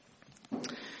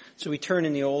So we turn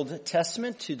in the Old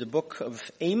Testament to the book of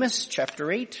Amos,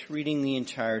 chapter 8, reading the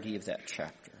entirety of that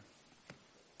chapter.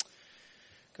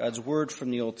 God's word from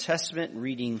the Old Testament,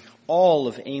 reading all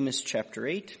of Amos chapter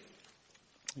 8.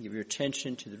 Give your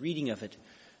attention to the reading of it,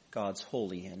 God's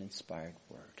holy and inspired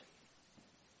word.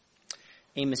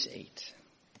 Amos 8.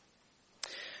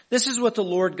 This is what the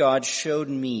Lord God showed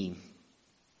me.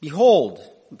 Behold,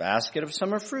 a basket of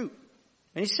summer fruit.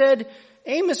 And he said,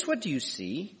 Amos, what do you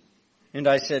see? And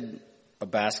I said, a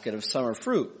basket of summer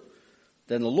fruit.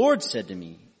 Then the Lord said to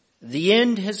me, the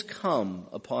end has come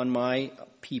upon my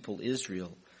people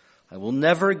Israel. I will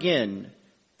never again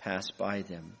pass by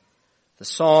them. The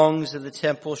songs of the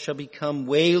temple shall become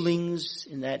wailings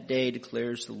in that day,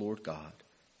 declares the Lord God.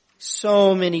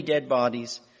 So many dead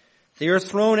bodies, they are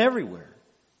thrown everywhere.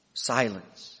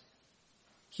 Silence.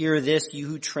 Hear this, you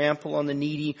who trample on the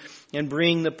needy and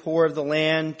bring the poor of the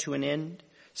land to an end,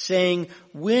 saying,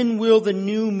 when will the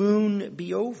new moon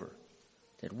be over,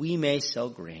 that we may sell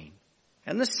grain,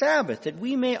 and the Sabbath, that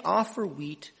we may offer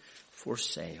wheat for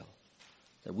sale,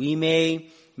 that we may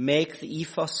make the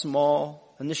ephah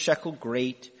small and the shekel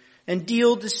great, and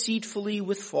deal deceitfully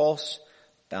with false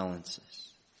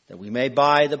balances, that we may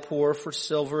buy the poor for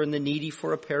silver and the needy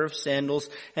for a pair of sandals,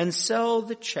 and sell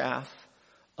the chaff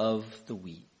of the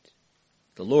wheat.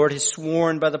 The Lord has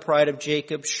sworn by the pride of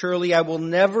Jacob, surely I will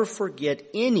never forget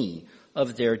any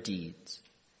of their deeds.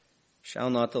 Shall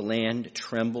not the land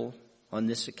tremble on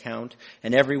this account,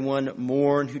 and everyone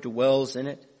mourn who dwells in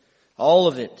it? All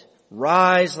of it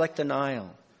rise like the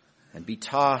Nile, and be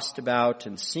tossed about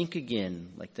and sink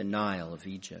again like the Nile of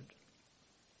Egypt.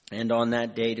 And on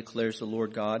that day, declares the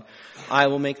Lord God, I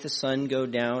will make the sun go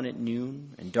down at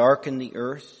noon, and darken the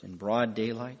earth in broad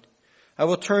daylight. I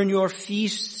will turn your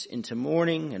feasts into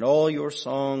mourning and all your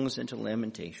songs into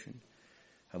lamentation.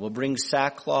 I will bring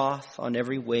sackcloth on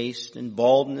every waist and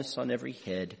baldness on every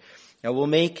head. I will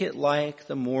make it like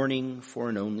the mourning for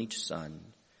an only son,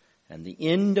 and the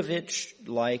end of it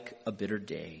like a bitter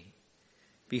day.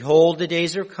 Behold, the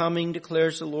days are coming,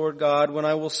 declares the Lord God, when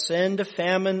I will send a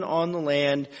famine on the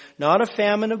land, not a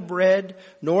famine of bread,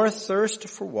 nor a thirst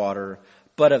for water,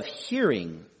 but of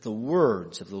hearing the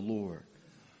words of the Lord.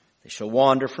 They shall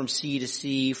wander from sea to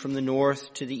sea, from the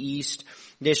north to the east.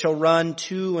 They shall run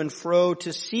to and fro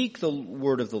to seek the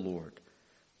word of the Lord,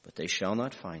 but they shall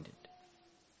not find it.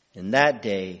 In that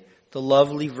day, the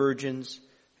lovely virgins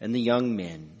and the young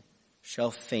men shall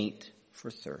faint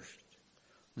for thirst.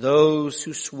 Those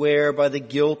who swear by the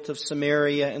guilt of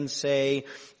Samaria and say,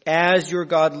 as your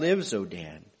God lives, O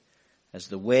Dan, as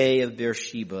the way of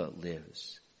Beersheba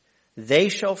lives, they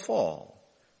shall fall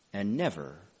and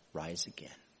never rise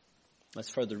again. As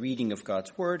for the reading of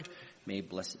God's word, may He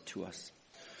bless it to us.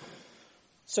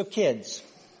 So kids,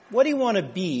 what do you want to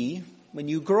be when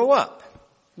you grow up?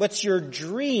 What's your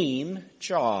dream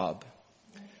job?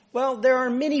 Well, there are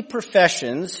many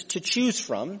professions to choose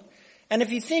from, and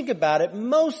if you think about it,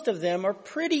 most of them are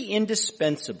pretty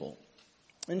indispensable.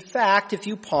 In fact, if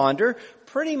you ponder,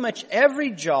 pretty much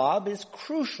every job is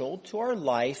crucial to our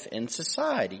life and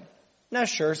society. Now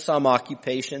sure, some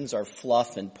occupations are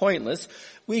fluff and pointless.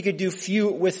 We could do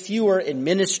with fewer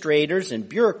administrators and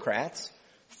bureaucrats,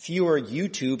 fewer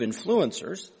YouTube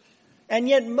influencers, and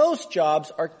yet most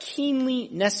jobs are keenly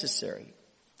necessary.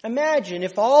 Imagine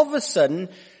if all of a sudden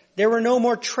there were no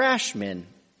more trash men.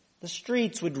 The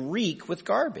streets would reek with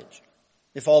garbage.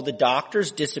 If all the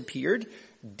doctors disappeared,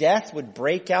 death would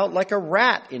break out like a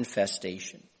rat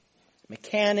infestation.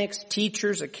 Mechanics,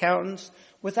 teachers, accountants.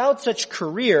 Without such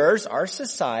careers, our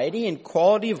society and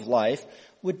quality of life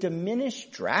would diminish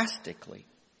drastically.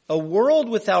 A world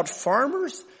without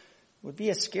farmers would be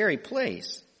a scary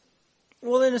place.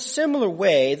 Well, in a similar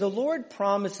way, the Lord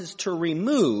promises to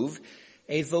remove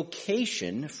a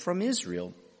vocation from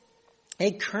Israel.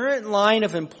 A current line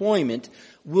of employment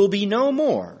will be no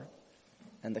more,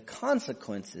 and the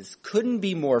consequences couldn't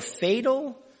be more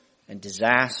fatal and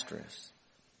disastrous.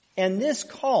 And this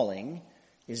calling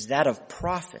is that of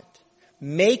prophet,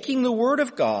 making the word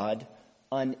of God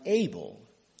unable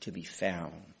to be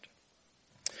found.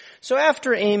 So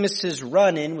after Amos's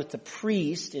run-in with the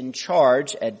priest in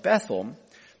charge at Bethel,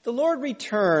 the Lord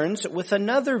returns with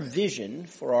another vision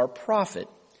for our prophet.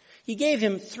 He gave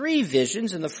him 3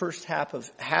 visions in the first half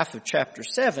of chapter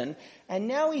 7, and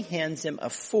now he hands him a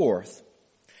 4th.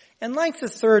 And like the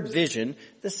 3rd vision,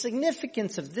 the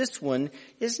significance of this one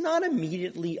is not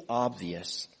immediately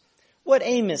obvious. What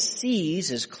Amos sees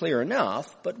is clear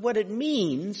enough, but what it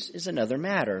means is another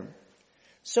matter.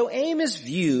 So Amos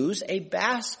views a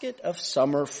basket of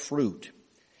summer fruit.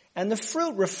 And the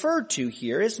fruit referred to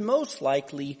here is most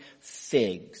likely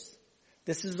figs.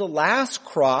 This is the last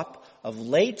crop of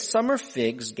late summer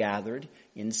figs gathered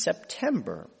in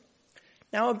September.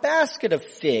 Now, a basket of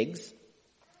figs,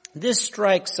 this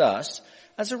strikes us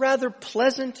as a rather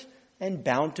pleasant and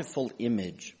bountiful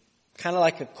image. Kind of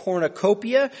like a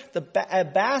cornucopia, a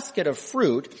basket of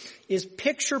fruit is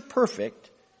picture perfect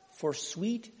for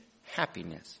sweet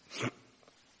happiness.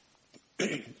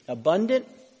 Abundant,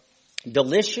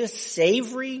 delicious,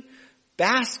 savory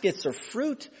baskets of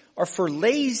fruit are for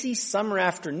lazy summer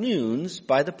afternoons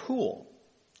by the pool.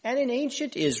 And in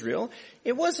ancient Israel,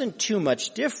 it wasn't too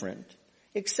much different.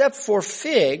 Except for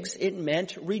figs, it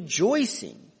meant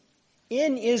rejoicing.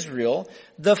 In Israel,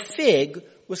 the fig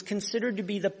was considered to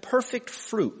be the perfect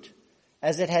fruit,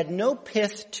 as it had no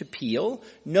pith to peel,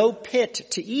 no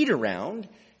pit to eat around,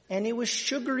 and it was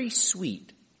sugary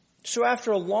sweet. So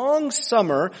after a long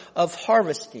summer of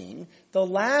harvesting, the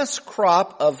last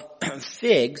crop of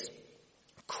figs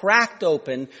cracked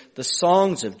open the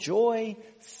songs of joy,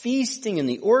 feasting in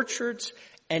the orchards,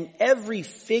 and every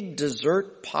fig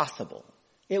dessert possible.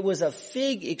 It was a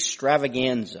fig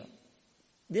extravaganza.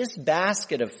 This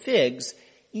basket of figs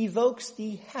evokes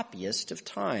the happiest of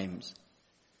times.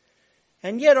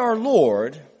 And yet our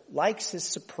Lord likes his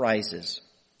surprises.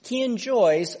 He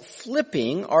enjoys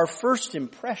flipping our first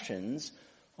impressions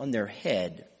on their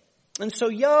head. And so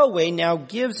Yahweh now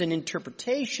gives an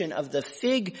interpretation of the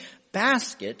fig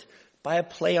basket by a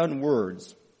play on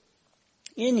words.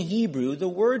 In Hebrew, the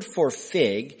word for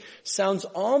fig sounds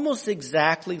almost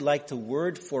exactly like the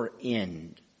word for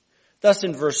end. Thus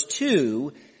in verse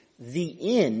 2,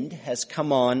 the end has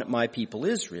come on my people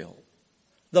Israel.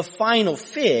 The final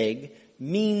fig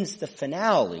means the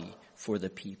finale for the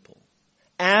people.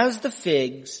 As the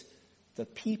figs, the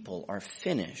people are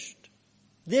finished.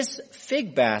 This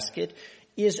fig basket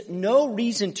is no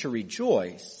reason to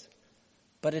rejoice,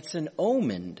 but it's an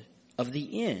omen of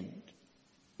the end.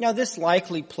 Now, this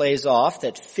likely plays off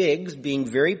that figs being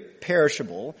very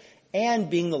perishable and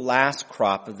being the last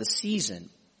crop of the season.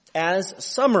 As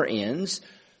summer ends,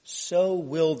 so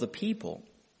will the people.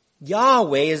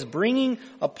 Yahweh is bringing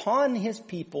upon his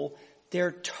people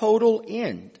their total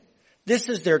end. This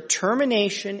is their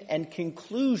termination and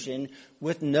conclusion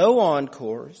with no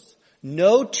encores,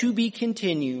 no to be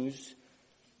continues,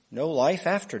 no life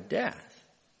after death.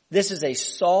 This is a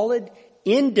solid,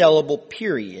 indelible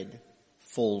period,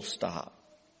 full stop.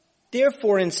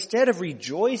 Therefore, instead of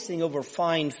rejoicing over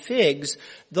fine figs,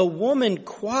 the woman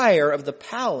choir of the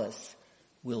palace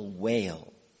will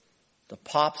wail. The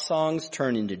pop songs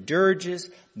turn into dirges,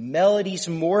 melodies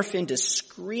morph into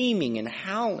screaming and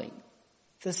howling.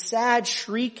 The sad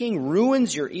shrieking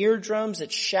ruins your eardrums,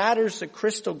 it shatters the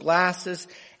crystal glasses,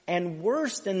 and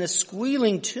worse than the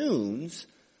squealing tunes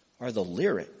are the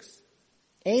lyrics.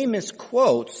 Amos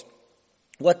quotes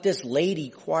what this lady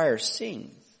choir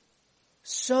sings.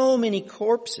 So many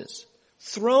corpses,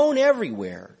 thrown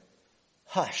everywhere.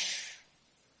 Hush.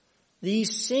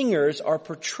 These singers are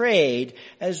portrayed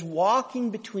as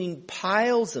walking between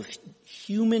piles of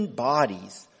human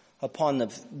bodies upon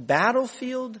the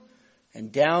battlefield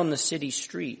and down the city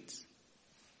streets.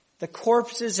 The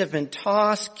corpses have been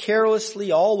tossed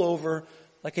carelessly all over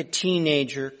like a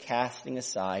teenager casting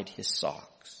aside his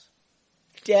socks.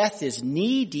 Death is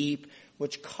knee-deep,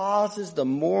 which causes the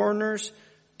mourners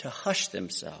to hush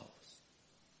themselves.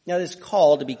 Now, this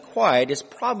call to be quiet is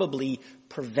probably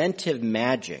preventive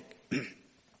magic.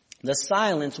 The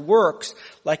silence works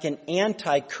like an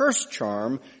anti-curse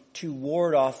charm to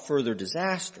ward off further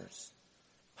disasters.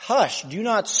 Hush, do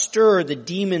not stir the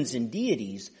demons and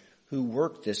deities who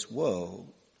work this woe.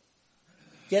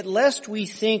 Yet lest we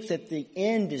think that the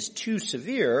end is too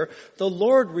severe, the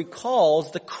Lord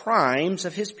recalls the crimes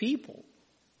of his people.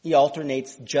 He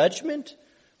alternates judgment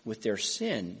with their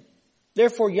sin.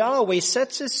 Therefore Yahweh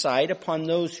sets his sight upon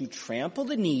those who trample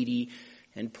the needy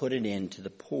and put an end to the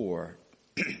poor.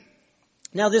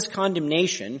 Now this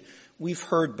condemnation we've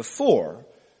heard before.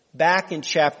 Back in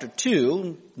chapter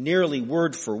 2, nearly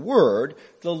word for word,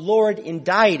 the Lord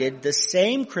indicted the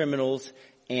same criminals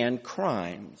and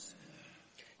crimes.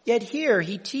 Yet here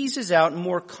he teases out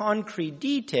more concrete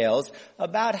details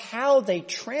about how they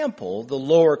trample the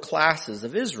lower classes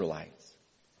of Israelites.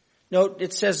 Note,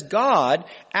 it says God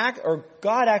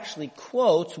actually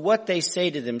quotes what they say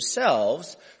to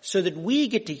themselves so that we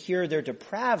get to hear their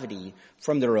depravity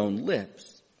from their own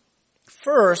lips.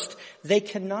 First, they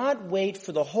cannot wait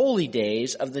for the holy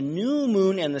days of the new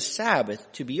moon and the Sabbath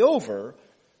to be over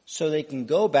so they can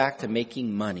go back to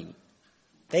making money.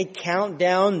 They count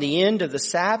down the end of the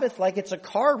Sabbath like it's a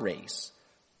car race.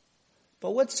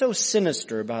 But what's so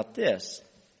sinister about this?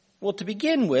 Well, to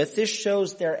begin with, this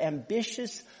shows their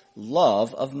ambitious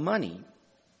love of money.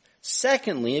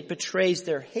 Secondly, it betrays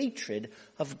their hatred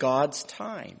of God's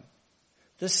time.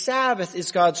 The Sabbath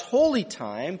is God's holy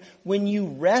time when you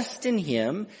rest in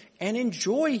Him and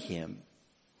enjoy Him.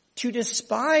 To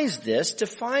despise this, to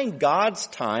find God's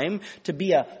time to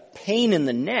be a pain in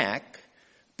the neck,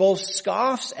 both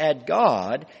scoffs at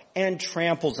God and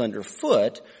tramples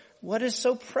underfoot what is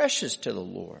so precious to the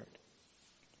Lord.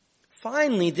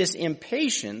 Finally, this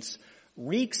impatience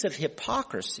reeks of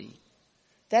hypocrisy.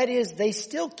 That is, they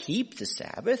still keep the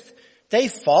Sabbath. They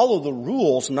follow the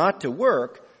rules not to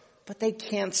work, but they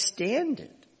can't stand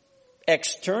it.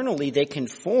 Externally, they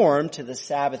conform to the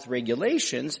Sabbath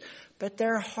regulations, but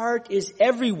their heart is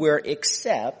everywhere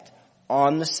except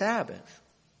on the Sabbath.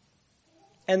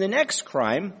 And the next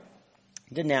crime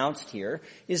denounced here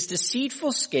is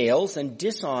deceitful scales and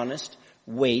dishonest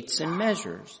weights and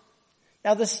measures.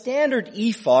 Now, the standard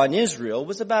ephah in Israel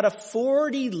was about a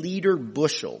 40-liter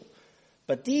bushel,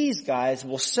 but these guys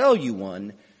will sell you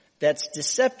one that's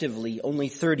deceptively only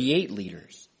 38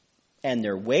 liters. And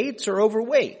their weights are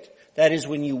overweight. That is,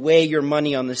 when you weigh your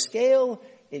money on the scale,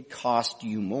 it costs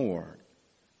you more.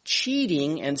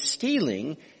 Cheating and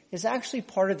stealing is actually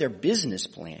part of their business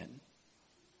plan.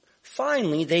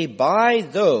 Finally, they buy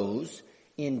those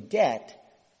in debt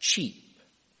cheap.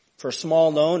 For a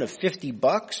small loan of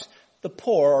 $50, the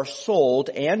poor are sold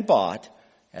and bought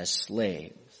as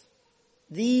slaves.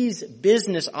 These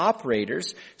business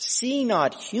operators see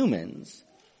not humans,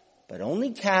 but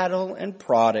only cattle and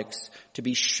products to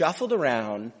be shuffled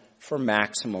around for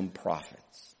maximum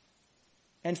profits.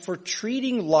 And for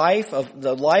treating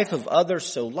the life of others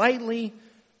so lightly,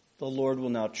 the Lord will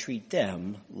now treat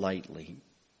them lightly.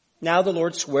 Now the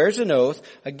Lord swears an oath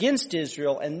against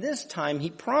Israel, and this time He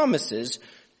promises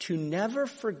to never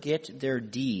forget their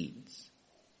deeds.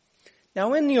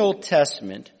 Now in the Old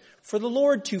Testament, for the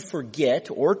Lord to forget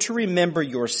or to remember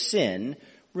your sin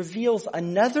reveals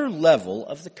another level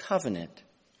of the covenant.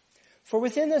 For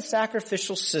within the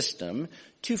sacrificial system,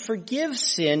 to forgive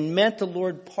sin meant the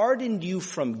Lord pardoned you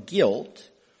from guilt,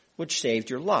 which saved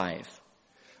your life.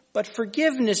 But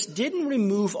forgiveness didn't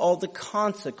remove all the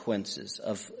consequences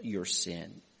of your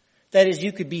sin. That is,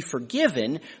 you could be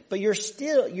forgiven, but your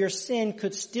sin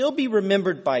could still be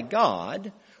remembered by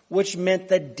God, which meant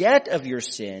the debt of your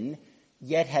sin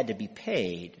yet had to be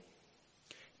paid.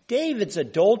 David's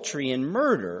adultery and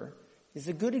murder is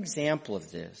a good example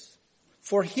of this.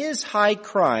 For his high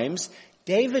crimes,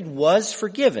 David was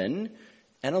forgiven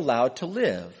and allowed to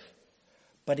live.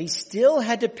 But he still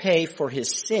had to pay for his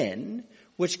sin,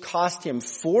 which cost him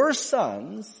 4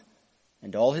 sons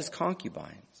and all his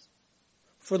concubines.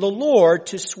 For the Lord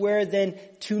to swear then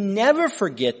to never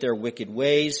forget their wicked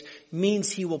ways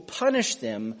means He will punish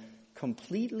them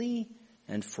completely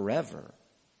and forever.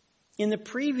 In the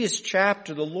previous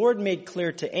chapter, the Lord made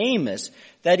clear to Amos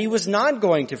that He was not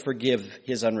going to forgive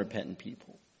His unrepentant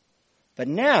people. But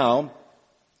now,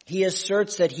 He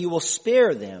asserts that He will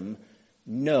spare them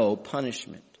no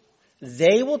punishment.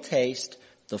 They will taste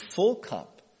the full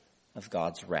cup of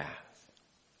God's wrath.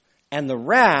 And the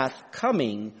wrath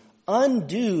coming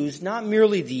undoes not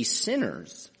merely these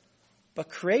sinners, but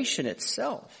creation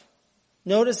itself.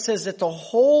 Notice it says that the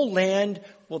whole land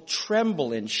will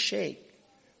tremble and shake.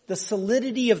 The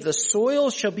solidity of the soil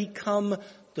shall become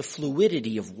the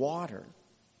fluidity of water.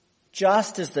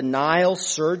 Just as the Nile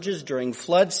surges during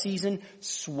flood season,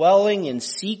 swelling and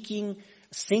sinking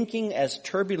as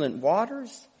turbulent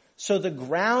waters, so the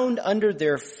ground under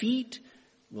their feet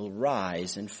will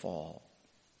rise and fall.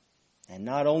 And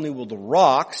not only will the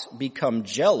rocks become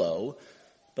jello,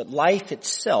 but light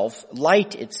itself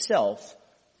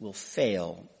will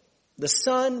fail. The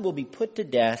sun will be put to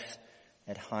death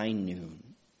at high noon.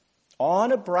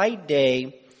 On a bright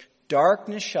day,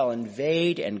 darkness shall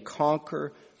invade and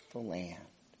conquer the land.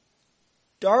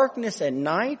 Darkness at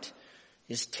night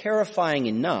is terrifying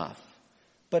enough,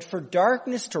 but for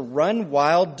darkness to run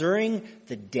wild during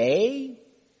the day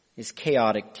is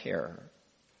chaotic terror.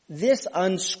 This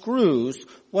unscrews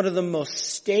one of the most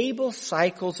stable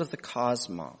cycles of the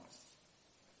cosmos.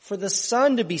 For the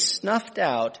sun to be snuffed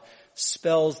out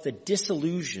spells the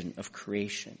dissolution of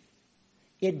creation.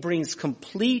 It brings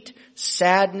complete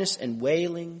sadness and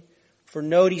wailing. For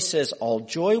note, he says, all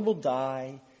joy will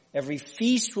die, every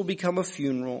feast will become a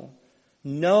funeral,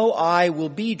 no eye will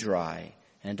be dry,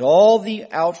 and all the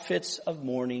outfits of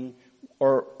mourning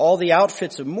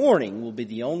will be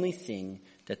the only thing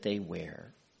that they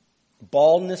wear.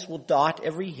 Baldness will dot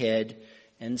every head,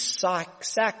 and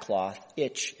sackcloth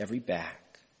itch every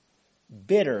back.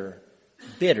 Bitter,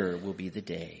 bitter will be the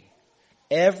day.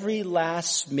 Every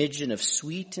last smidgen of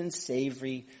sweet and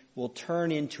savory will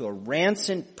turn into a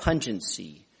rancid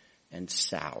pungency, and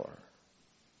sour.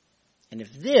 And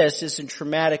if this isn't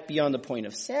traumatic beyond the point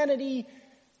of sanity,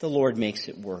 the Lord makes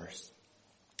it worse.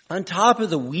 On top of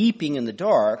the weeping in the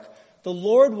dark, the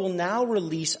Lord will now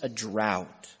release a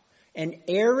drought, an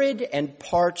arid and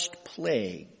parched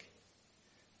plague.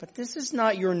 But this is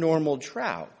not your normal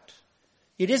drought.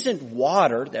 It isn't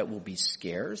water that will be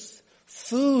scarce.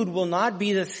 Food will not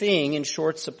be the thing in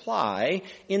short supply.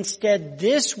 Instead,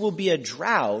 this will be a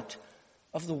drought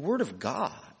of the Word of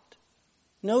God.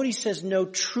 Note he says, no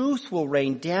truth will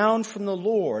rain down from the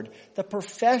Lord. The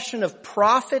profession of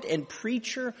prophet and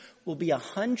preacher will be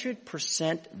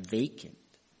 100% vacant.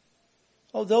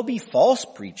 Oh, there'll be false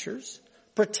preachers.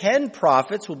 Pretend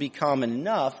prophets will be common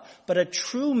enough, but a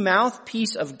true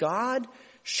mouthpiece of God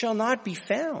shall not be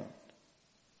found.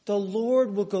 The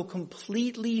Lord will go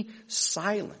completely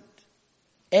silent.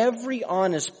 Every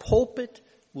honest pulpit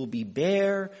will be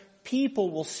bare. People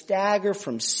will stagger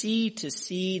from sea to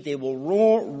sea. They will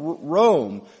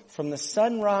roam from the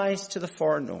sunrise to the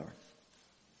far north.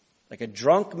 Like a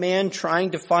drunk man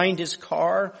trying to find his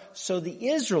car, so the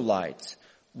Israelites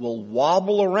will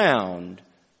wobble around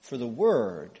for the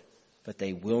word, but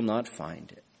they will not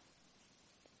find it.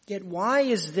 Yet why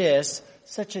is this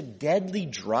such a deadly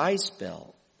dry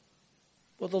spell?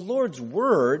 Well, the Lord's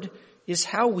word is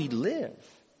how we live.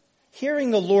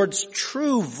 Hearing the Lord's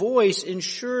true voice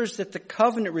ensures that the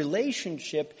covenant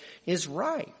relationship is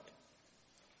right.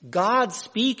 God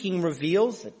speaking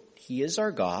reveals that He is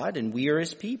our God and we are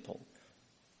His people.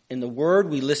 In the Word,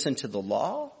 we listen to the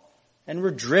law and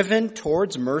we're driven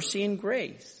towards mercy and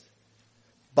grace.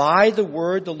 By the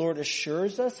Word, the Lord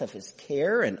assures us of His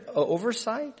care and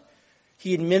oversight.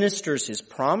 He administers His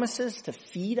promises to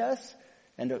feed us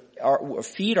and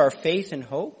feed our faith and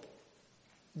hope.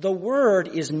 The Word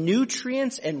is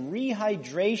nutrients and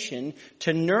rehydration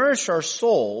to nourish our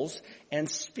souls and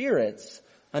spirits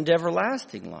unto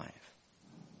everlasting life.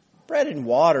 Bread and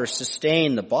water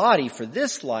sustain the body for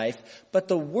this life, but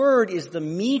the Word is the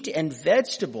meat and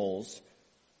vegetables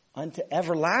unto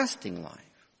everlasting life.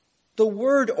 The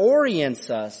Word orients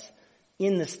us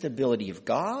in the stability of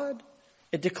God.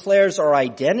 It declares our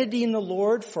identity in the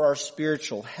Lord for our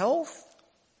spiritual health.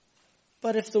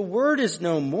 But if the Word is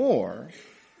no more,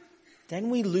 then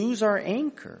we lose our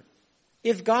anchor.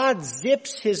 If God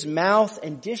zips His mouth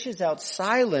and dishes out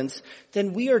silence,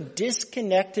 then we are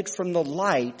disconnected from the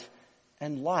light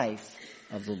and life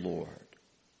of the Lord.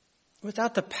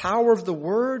 Without the power of the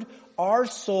Word, our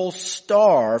souls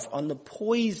starve on the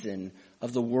poison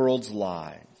of the world's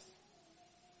lies.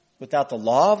 Without the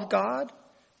law of God,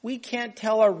 we can't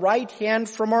tell our right hand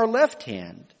from our left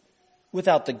hand.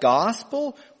 Without the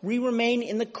gospel, we remain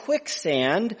in the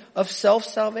quicksand of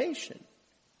self-salvation.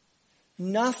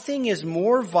 Nothing is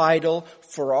more vital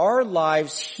for our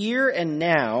lives here and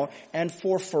now and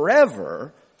for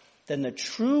forever than the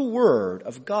true word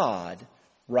of God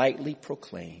rightly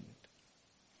proclaimed.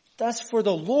 Thus, for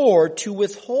the Lord to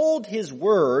withhold His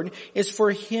word is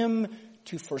for Him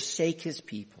to forsake His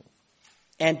people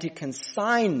and to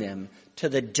consign them to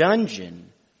the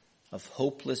dungeon of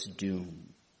hopeless doom.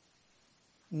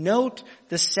 Note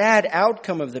the sad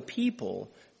outcome of the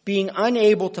people being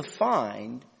unable to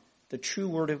find the true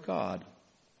word of God.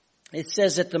 It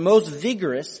says that the most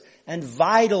vigorous and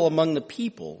vital among the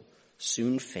people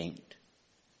soon faint.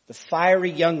 The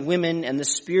fiery young women and the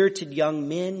spirited young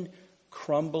men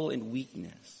crumble in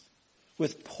weakness.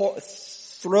 With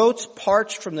throats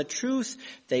parched from the truth,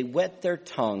 they wet their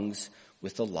tongues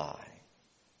with a lie.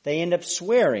 They end up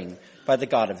swearing by the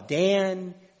God of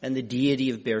Dan and the deity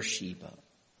of Beersheba.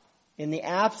 In the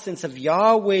absence of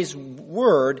Yahweh's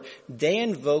word, they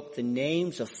invoke the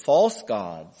names of false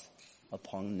gods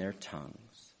upon their tongues.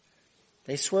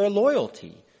 They swear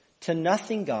loyalty to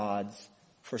nothing gods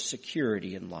for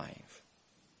security in life.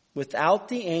 Without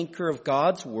the anchor of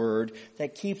God's word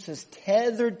that keeps us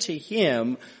tethered to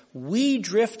Him, we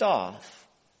drift off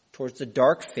towards the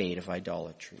dark fate of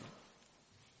idolatry.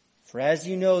 For as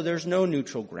you know, there's no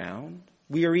neutral ground.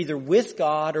 We are either with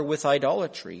God or with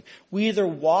idolatry. We either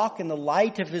walk in the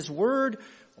light of His word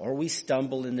or we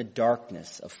stumble in the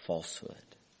darkness of falsehood.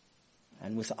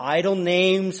 And with idle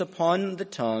names upon the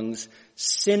tongues,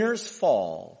 sinners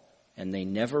fall and they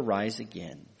never rise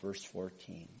again. Verse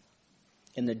 14.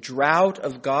 In the drought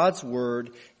of God's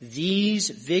word, these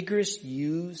vigorous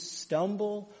youths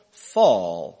stumble,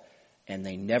 fall, and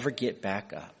they never get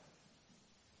back up.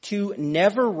 To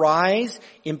never rise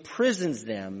imprisons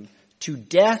them to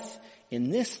death in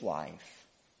this life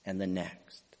and the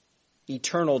next.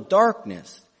 Eternal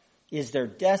darkness is their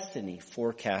destiny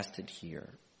forecasted here.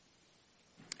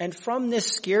 And from this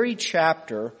scary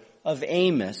chapter of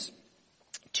Amos,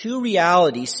 two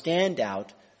realities stand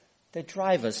out that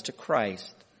drive us to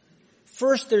Christ.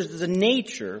 First, there's the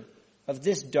nature of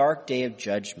this dark day of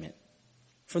judgment.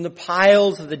 From the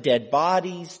piles of the dead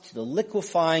bodies, to the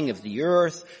liquefying of the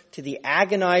earth, to the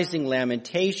agonizing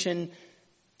lamentation,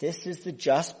 this is the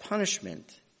just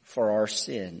punishment for our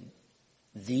sin.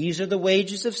 These are the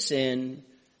wages of sin,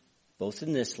 both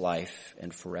in this life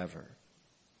and forever.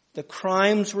 The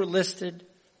crimes were listed,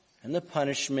 and the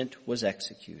punishment was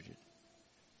executed.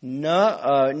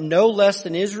 No less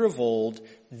than Israel of old,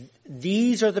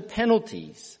 these are the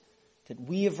penalties that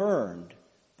we have earned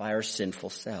by our sinful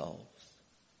selves.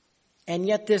 And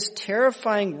yet this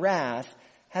terrifying wrath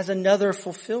has another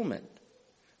fulfillment.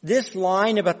 This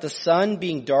line about the sun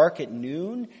being dark at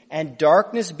noon and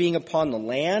darkness being upon the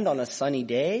land on a sunny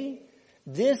day,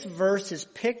 this verse is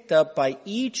picked up by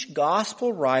each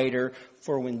gospel writer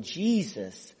for when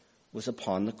Jesus was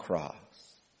upon the cross.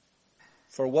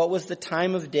 For what was the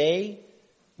time of day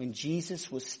when Jesus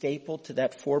was stapled to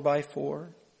that 4x4?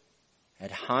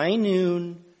 At high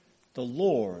noon, the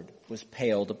Lord was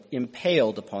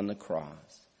impaled upon the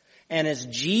cross. And as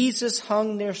Jesus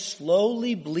hung there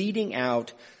slowly bleeding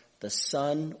out, the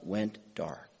sun went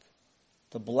dark.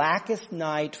 The blackest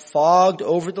night fogged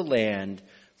over the land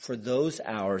for those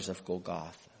hours of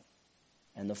Golgotha.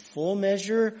 And the full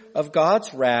measure of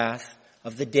God's wrath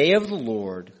of the day of the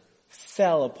Lord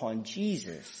fell upon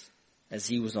Jesus as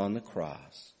he was on the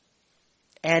cross.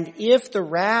 And if the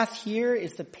wrath here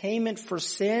is the payment for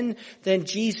sin, then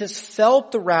Jesus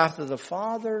felt the wrath of the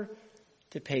Father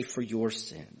to pay for your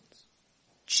sins.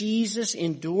 Jesus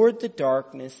endured the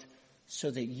darkness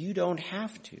so that you don't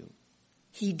have to.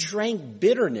 He drank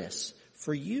bitterness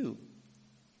for you.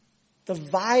 The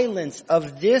violence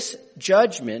of this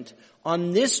judgment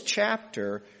on this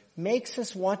chapter makes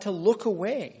us want to look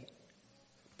away.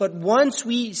 But once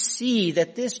we see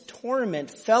that this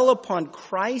torment fell upon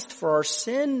Christ for our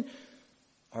sin,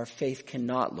 our faith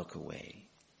cannot look away.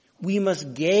 We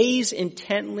must gaze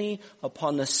intently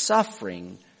upon the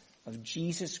suffering of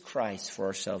Jesus Christ for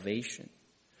our salvation.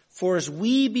 For as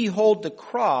we behold the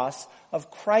cross of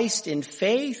Christ in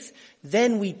faith,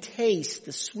 then we taste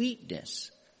the sweetness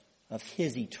of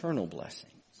his eternal blessings.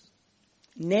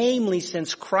 Namely,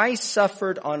 since Christ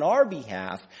suffered on our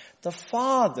behalf, the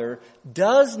Father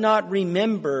does not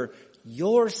remember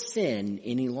your sin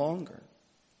any longer.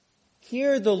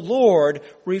 Here the Lord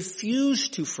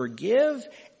refused to forgive,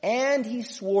 and he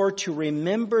swore to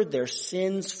remember their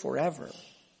sins forever.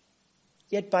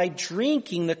 Yet by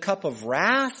drinking the cup of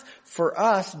wrath for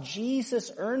us,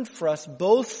 Jesus earned for us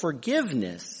both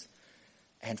forgiveness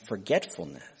and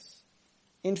forgetfulness.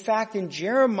 In fact, in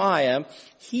Jeremiah,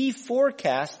 he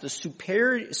forecast the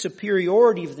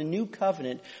superiority of the new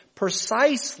covenant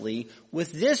precisely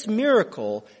with this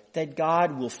miracle that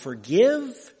God will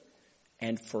forgive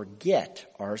and forget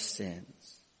our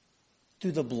sins.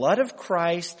 Through the blood of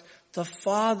Christ, the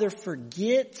Father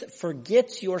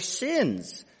forgets your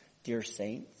sins, dear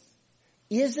saints.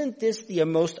 Isn't this the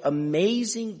most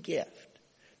amazing gift?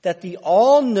 That the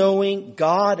all-knowing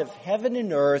God of heaven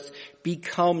and earth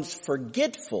becomes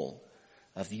forgetful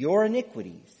of your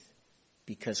iniquities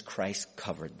because Christ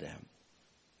covered them.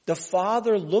 The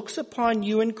Father looks upon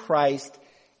you in Christ,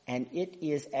 and it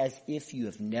is as if you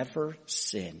have never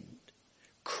sinned.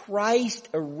 Christ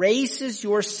erases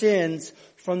your sins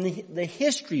from the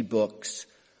history books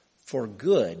for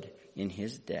good in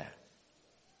his death.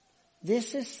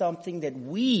 This is something that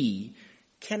we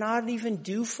cannot even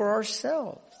do for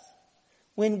ourselves.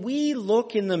 When we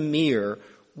look in the mirror,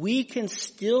 we can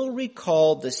still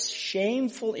recall the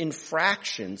shameful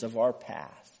infractions of our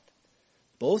past,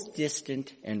 both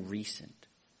distant and recent.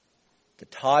 The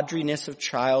tawdriness of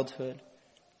childhood,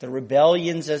 the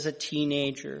rebellions as a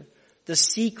teenager, the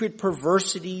secret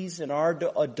perversities in our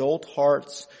adult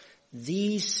hearts,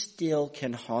 these still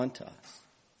can haunt us.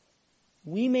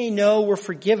 We may know we're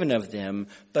forgiven of them,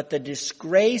 but the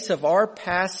disgrace of our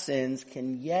past sins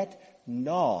can yet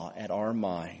gnaw at our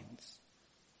minds.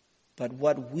 But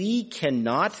what we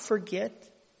cannot forget,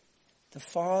 the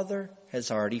Father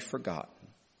has already forgotten.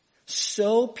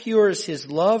 So pure is his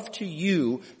love to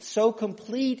you, so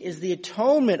complete is the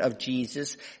atonement of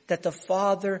Jesus, that the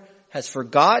Father has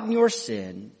forgotten your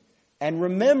sin and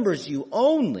remembers you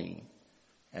only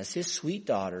as his sweet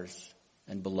daughters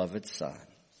and beloved sons.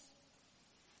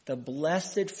 The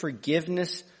blessed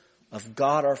forgiveness of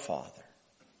God our Father.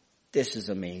 This is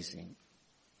amazing.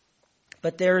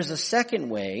 But there is a second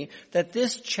way that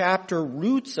this chapter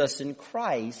roots us in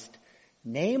Christ,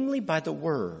 namely by the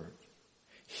Word.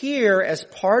 Here, as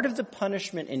part of the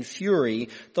punishment and fury,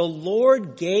 the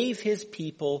Lord gave his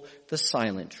people the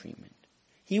silent treatment.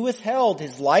 He withheld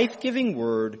his life-giving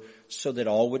word so that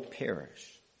all would perish.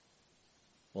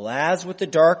 Well, as with the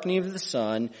darkening of the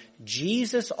sun,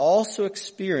 Jesus also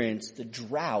experienced the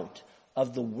drought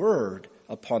of the word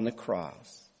upon the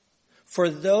cross. For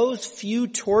those few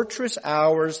torturous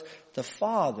hours, the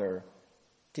Father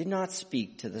did not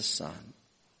speak to the Son.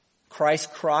 Christ's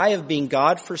cry of being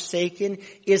God-forsaken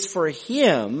is for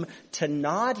him to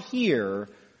not hear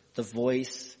the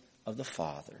voice of the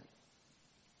Father.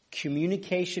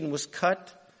 Communication was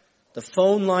cut. The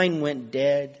phone line went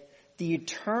dead. The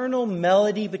eternal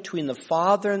melody between the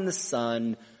Father and the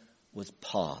Son was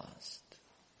paused.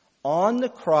 On the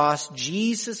cross,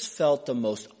 Jesus felt the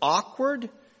most awkward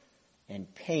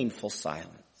and painful silence.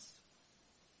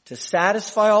 To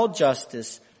satisfy all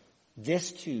justice,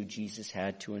 this too Jesus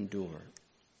had to endure.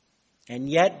 And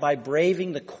yet, by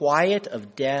braving the quiet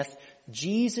of death,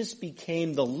 Jesus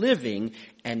became the living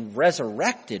and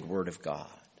resurrected Word of God.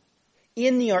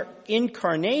 In the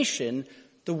incarnation,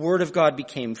 the Word of God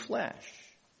became flesh.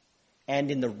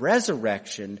 And in the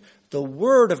resurrection, the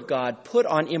Word of God put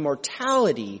on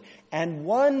immortality and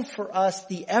won for us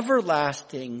the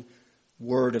everlasting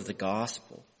Word of the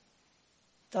gospel.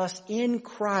 Thus, in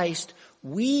Christ,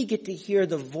 we get to hear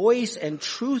the voice and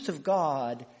truth of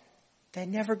God that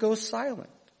never goes silent.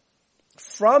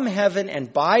 From heaven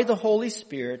and by the Holy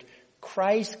Spirit,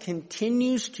 Christ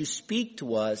continues to speak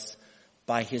to us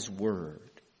by his word.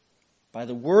 By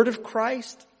the word of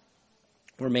Christ,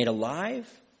 we're made alive.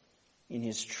 In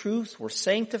his truth, we're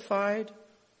sanctified.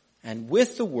 And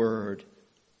with the word,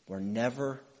 we're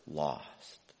never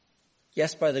lost.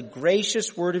 Yes, by the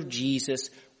gracious word of Jesus,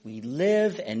 we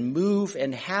live and move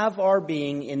and have our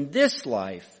being in this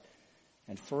life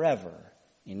and forever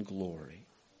in glory.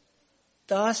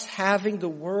 Thus, having the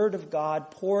word of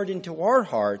God poured into our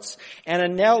hearts and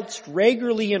announced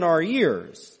regularly in our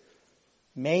ears,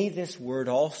 may this word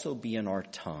also be in our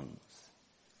tongues.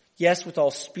 Yes, with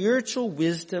all spiritual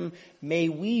wisdom, may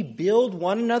we build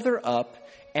one another up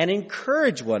and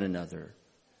encourage one another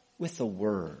with the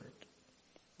word.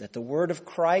 That the word of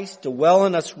Christ dwell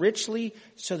in us richly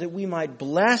so that we might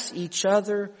bless each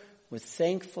other with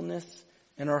thankfulness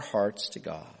in our hearts to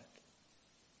God.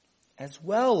 As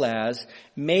well as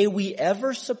may we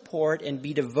ever support and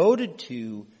be devoted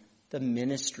to the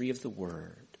ministry of the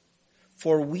word.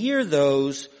 For we are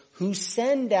those who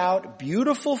send out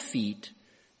beautiful feet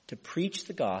to preach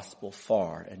the gospel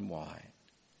far and wide.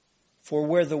 For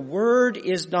where the word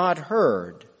is not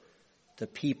heard, the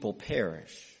people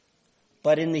perish.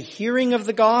 But in the hearing of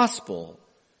the gospel,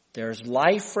 there's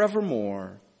life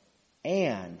forevermore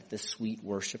and the sweet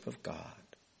worship of God.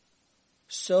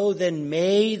 So then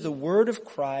may the word of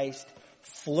Christ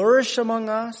flourish among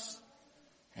us,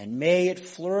 and may it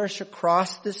flourish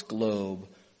across this globe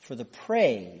for the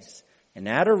praise and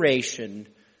adoration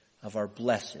of our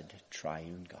blessed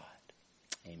triune God.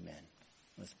 Amen.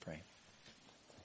 Let's pray.